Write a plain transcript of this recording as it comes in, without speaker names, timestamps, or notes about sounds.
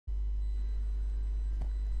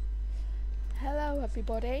Hello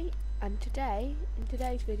everybody, and today, in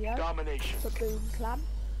today's video, for Boom Clan,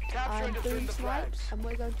 I'm Boom Snipes, and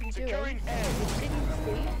we're going to be doing Obsidian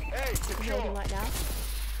Steed, I'm loading right now,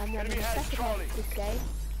 and then in the second half of this game,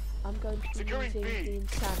 I'm going to be using the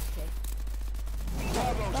Insanity.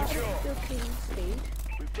 Starting with Obsidian Steed,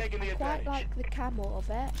 I quite like the camo of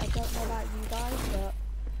it. I don't know about you guys, but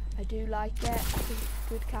I do like it. I think it's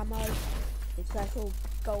good camo. It's like all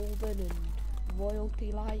golden and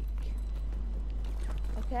royalty-like.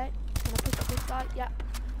 Okay, can I pick up this guy? Yeah.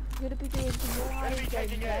 I'm going to be doing some more high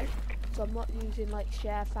gameplay, so I'm not using like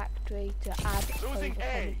Share Factory to add over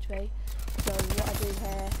commentary. So what I do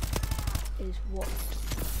here is what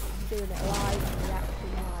I'm doing it live and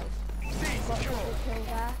reacting live. I've got a double kill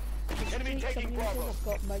there. The streaks I'm using, I've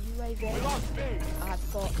got my UAV, I've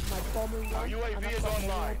got my bombing one, and I've got my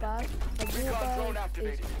warbird. My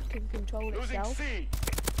warbird can control itself.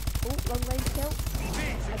 Oh, long range kill.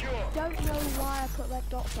 I don't know why I put red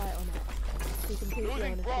dot sight on it, to be completely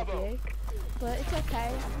honest with you. But it's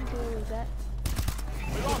okay, I can deal with it.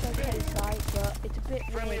 It's okay sight, but it's a bit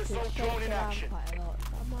weird because it shakes around quite a lot.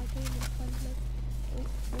 Am I doing this friendly?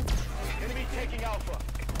 Enemy taking Alpha.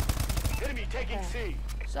 Enemy taking C.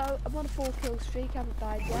 So I'm on a 4 kill streak, I haven't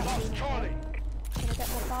died yet. Can I get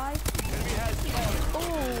my 5? Enemy has Charlie.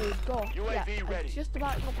 Oh god, UAV yeah, ready. I just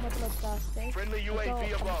about got my bloodthirsty. Friendly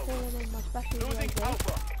UAV above. I'm calling in my special UAV.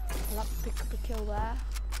 Alpha. I'll have to pick up a kill there.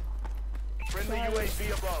 Friendly so UAV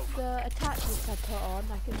above. The attachments I put on,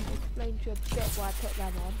 I can explain to you a bit why I put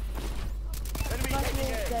them on. Enemy taking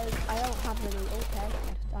A. I don't have any. Okay, I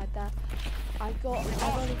just died there. I've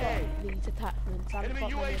only got these attachments. I haven't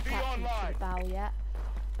got any attachments to the bow yet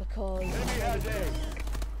because I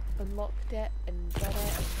unlocked it and got it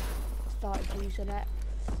and started using it.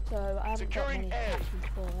 So I haven't got many attachments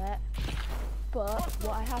for it. But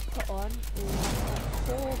what I have put on is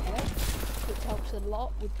 4 grips, which helps a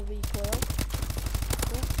lot with the recoil.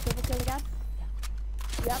 Oh, double kill again.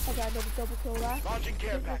 Yep, I got another double kill there. Launching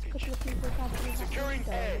care package. A couple of people camping. Securing A.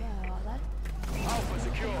 Where are they? Alpha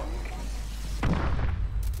secure.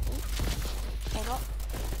 Or not.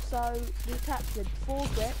 So the attachment 4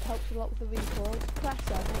 grip helps a lot with the recoil.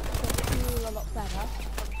 Compressor makes the feel a lot better.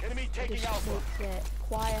 Enemy taking Just Alpha. makes it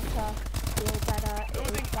quieter, feel better, it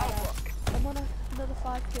Losing feels better. Alpha. I'm on another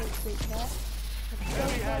 5 kill streak here.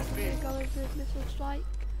 Enemy has I'm B. going to go into this missile strike.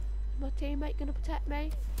 Is my teammate going to protect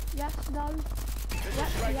me? Yes, no. Missile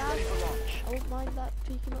strike ready for launch. I won't mind that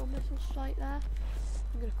cheeky little missile strike there.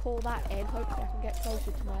 I'm going to call that in. Hopefully I can get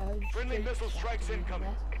closer to my own. Friendly streak. missile strikes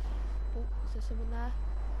incoming. Oh, is there someone there?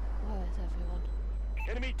 Oh, there's everyone.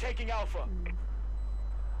 Enemy taking Alpha.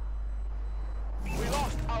 We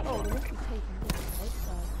lost Alpha. Oh, they must be taking this way,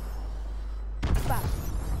 so... Bam!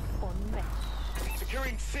 On miss.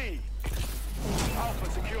 Securing C. Alpha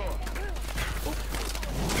secure.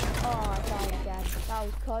 Oh, I died again. That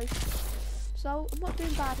was close. So, I'm not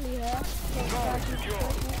doing badly here.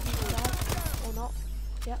 Or not.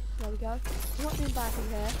 Yep, there we go. I'm not doing badly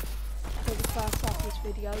here. For the first half of this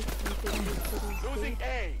video, Losing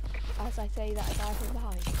A. as I say that, I die from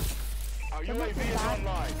behind. Our So UAV is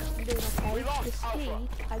online. I'm doing okay. We lost The Steed, Alpha.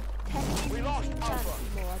 I tend to use Insanity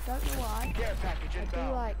more. I don't know why. Care package I do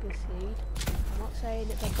inbound. like the Steed. I'm not saying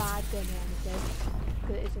it's a bad gun or anything,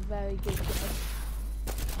 because it's a very good gun.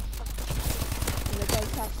 And they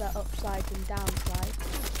both have their upsides and downsides.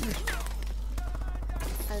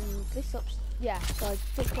 And this yeah, so I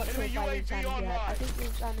just got killed by the Insanity. I think the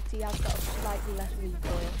Insanity has got a slightly less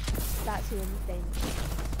recoil. That's the only thing.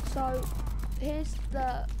 So, here's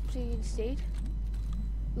the Obsidian Steed.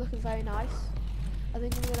 Looking very nice. I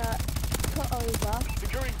think I'm gonna cut over to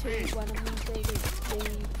when I'm using the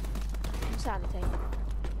Insanity.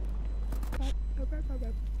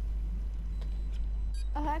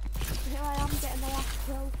 Okay, here I am getting the last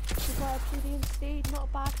kill with my Obsidian Steed. Not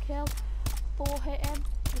a bad kill. 4 hitting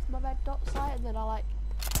with my red dot sight, and then I like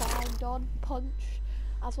bind on, punch,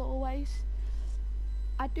 as always.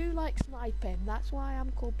 I do like sniping, that's why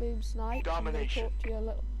I'm called Boom Snipe. Domination. I'm gonna talk to you a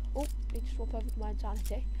little. Oh, need to swap over to my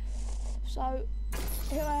Insanity. So,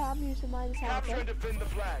 here I am using my Insanity. Capture and defend the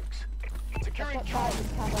flags. Securing I've got Charlie.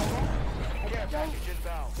 diamond camo on it. Care I don't package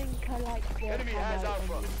inbound. think I like the Enemy has camo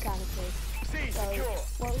Alpha. and the Insanity. C So, secure.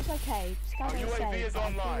 well, it's okay. It's Our kind of UAV safe, is but I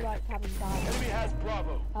online. do like having diamond. Enemy has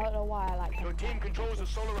Bravo. I don't know why I like Your having team diamond. controls the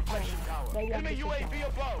solar reflection tower. Maybe I'm Enemy just UAV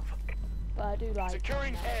ignorant. above. But I do like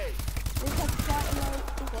Securing A. this has quite a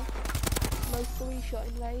low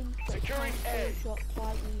 3-shotting range, but it Securing can A. 3-shot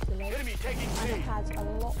quite easily, Enemy taking and C. it has a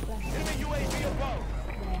lot less Enemy UAV above.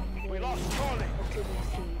 than We the lost Charlie. Obsidian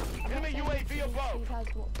Steed. I'm Enemy not saying UAV Obsidian above. Steed has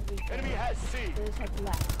lots of recoil, Enemy has C. but it has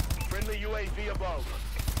less. Friendly UAV above.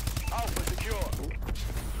 Alpha secure.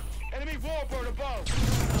 Enemy warbird above.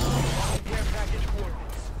 Care package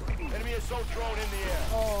coordinates. Enemy assault drone in the air.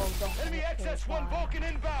 Oh, gosh. Enemy XS-1 Vulcan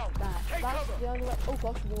inbound. Take That's cover. the only way. Oh,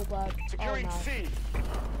 gosh, warbird. Securing oh, no. C.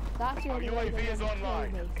 That's the only way UAV is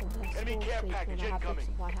online. Enemy care package incoming.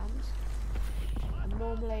 In my hands. I'm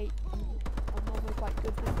normally quite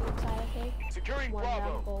good with the mentality. Securing when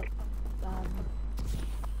Bravo. Got,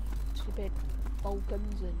 stupid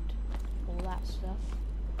Vulcans and all that stuff.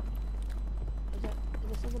 Is there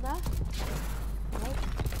someone there? No.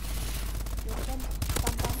 Bam,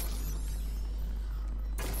 bam.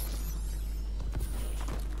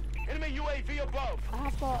 Enemy UAV above. I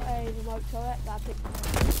have got a remote turret that I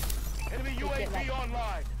picked. Enemy UAV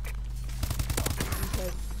online.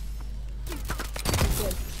 Good.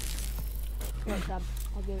 Come on, Sam.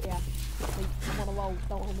 I'll give it yeah. I'm on a roll.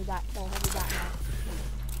 Don't hold me back. Don't hold me back now.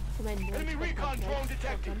 Come in. Enemy recon drone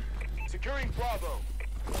detected. Securing Bravo.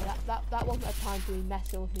 Yeah, that wasn't a time to be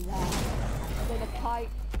messing with me there. I'm in a tight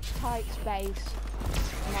space.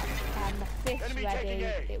 And the fist Enemy ready.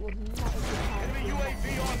 It was not a good time. Enemy UAV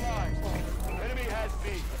online. Enemy has B.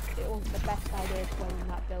 It wasn't the best idea to go in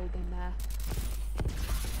that building there.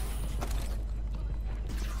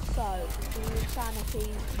 So, the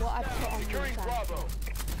insanity, what I've put on the insanity.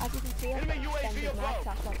 As you can see, I've got extended mags,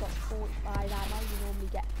 that's why I've got 45 ammo, you normally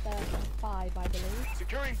get 35 I believe.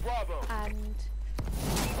 Securing Bravo. And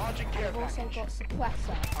I've also got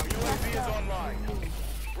suppressor. Our UAV is online.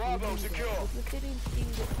 Bravo secure. If you're feeling Steed,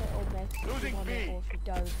 it's hit or miss, Losing on B. it, or if you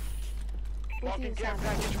don't. With the Care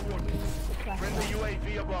package insanity, suppressor. Friendly UAV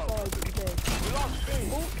above. Sorry, but you do. We lost B.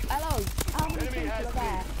 Oh, hello! How many Enemy people has are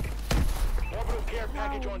there? Orbital care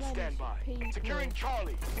package on standby. Securing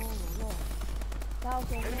Charlie. Oh my lord. That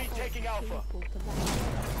was Enemy taking Alpha.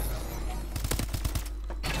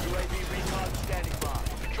 UAV recon standing by.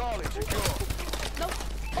 Charlie secure. Nope.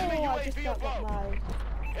 Enemy Oh, I just UAV got above.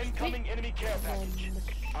 my... Incoming enemy care package.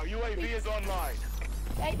 Our UAV is online.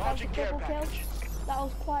 Hey, that was a Launching care double kill. package. That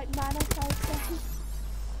was quite manic, I would say.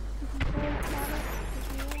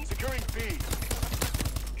 Securing B.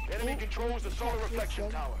 Enemy controls the solar reflection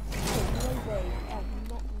tower.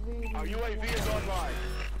 Our UAV is online.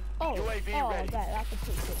 Oh, UAV ready. That's a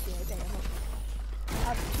pretty good UAV. I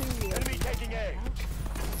have two UAVs. Enemy taking A.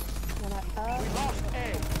 We lost A.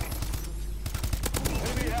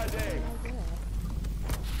 Enemy has A.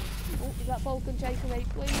 Oh, is that Vulcan chasing me,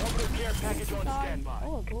 please? Orbital care package on standby.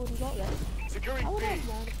 Oh, I've already got this. Securing I would B. have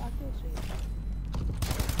known if I could see.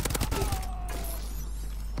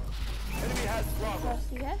 Enemy has Bravo.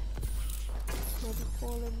 Thirsty here. Maybe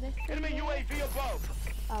calling this. Enemy UAV above.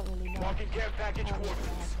 I don't really know. Marking care package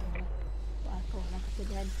coordinates. But I thought like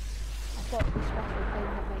again. I've got this special thing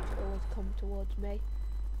that makes it always come towards me.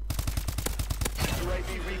 UAV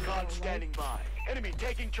recon standing by. Enemy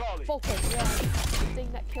taking Charlie. Vulcan, yeah. The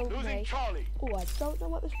thing that killed Losing me. Charlie. Oh, I don't know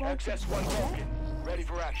what this Vulcan is. XS-1 Vulcan. Ready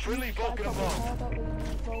for action. Friendly Vulcan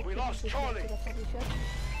above. We lost Charlie.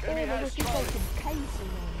 Enemy has Charlie. Casing on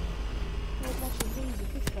me. What was the news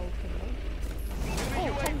of this Vulcan, though?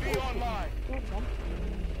 Enemy UAV online. Go on, Tom.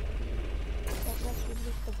 Don't mess with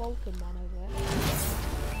Mr. Vulcan man over there.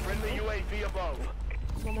 Friendly UAV above.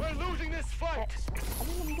 We're losing this fight. I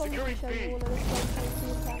think I'm going to Securing show B. you all of this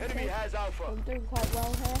Vulcan. Enemy has Alpha. I'm doing quite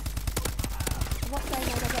well here. I'm not saying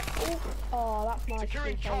I'm gonna get... Oh, that's nice.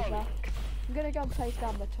 Securing Charlie. I'm gonna go and place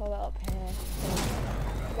down the turret up here. So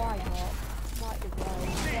why not? Might as well.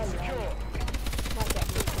 Steed secure. Might get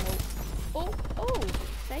me a kill. Oh,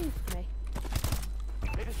 saved me.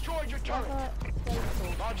 They destroyed your turret.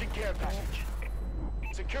 Launching care package.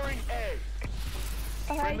 Securing A.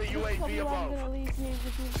 Okay, Friendly this is UAV probably where I'm above. going to leave you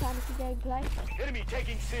with the insanity gameplay. Enemy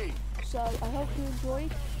taking C. So, I hope you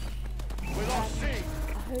enjoyed. We lost C. I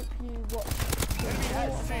hope you watched Enemy more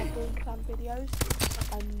has of C. our Boom Clan videos.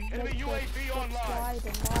 And Enemy make sure UAV to online. subscribe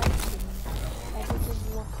and like and everything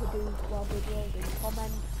you want to do to our videos and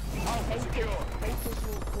comment. Alpha secure. Haters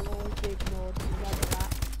will always be ignored, remember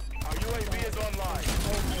that. Our UAV is online.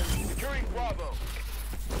 Okay. Securing Bravo.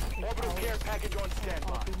 Orbital care package on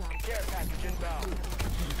standby. Care package inbound.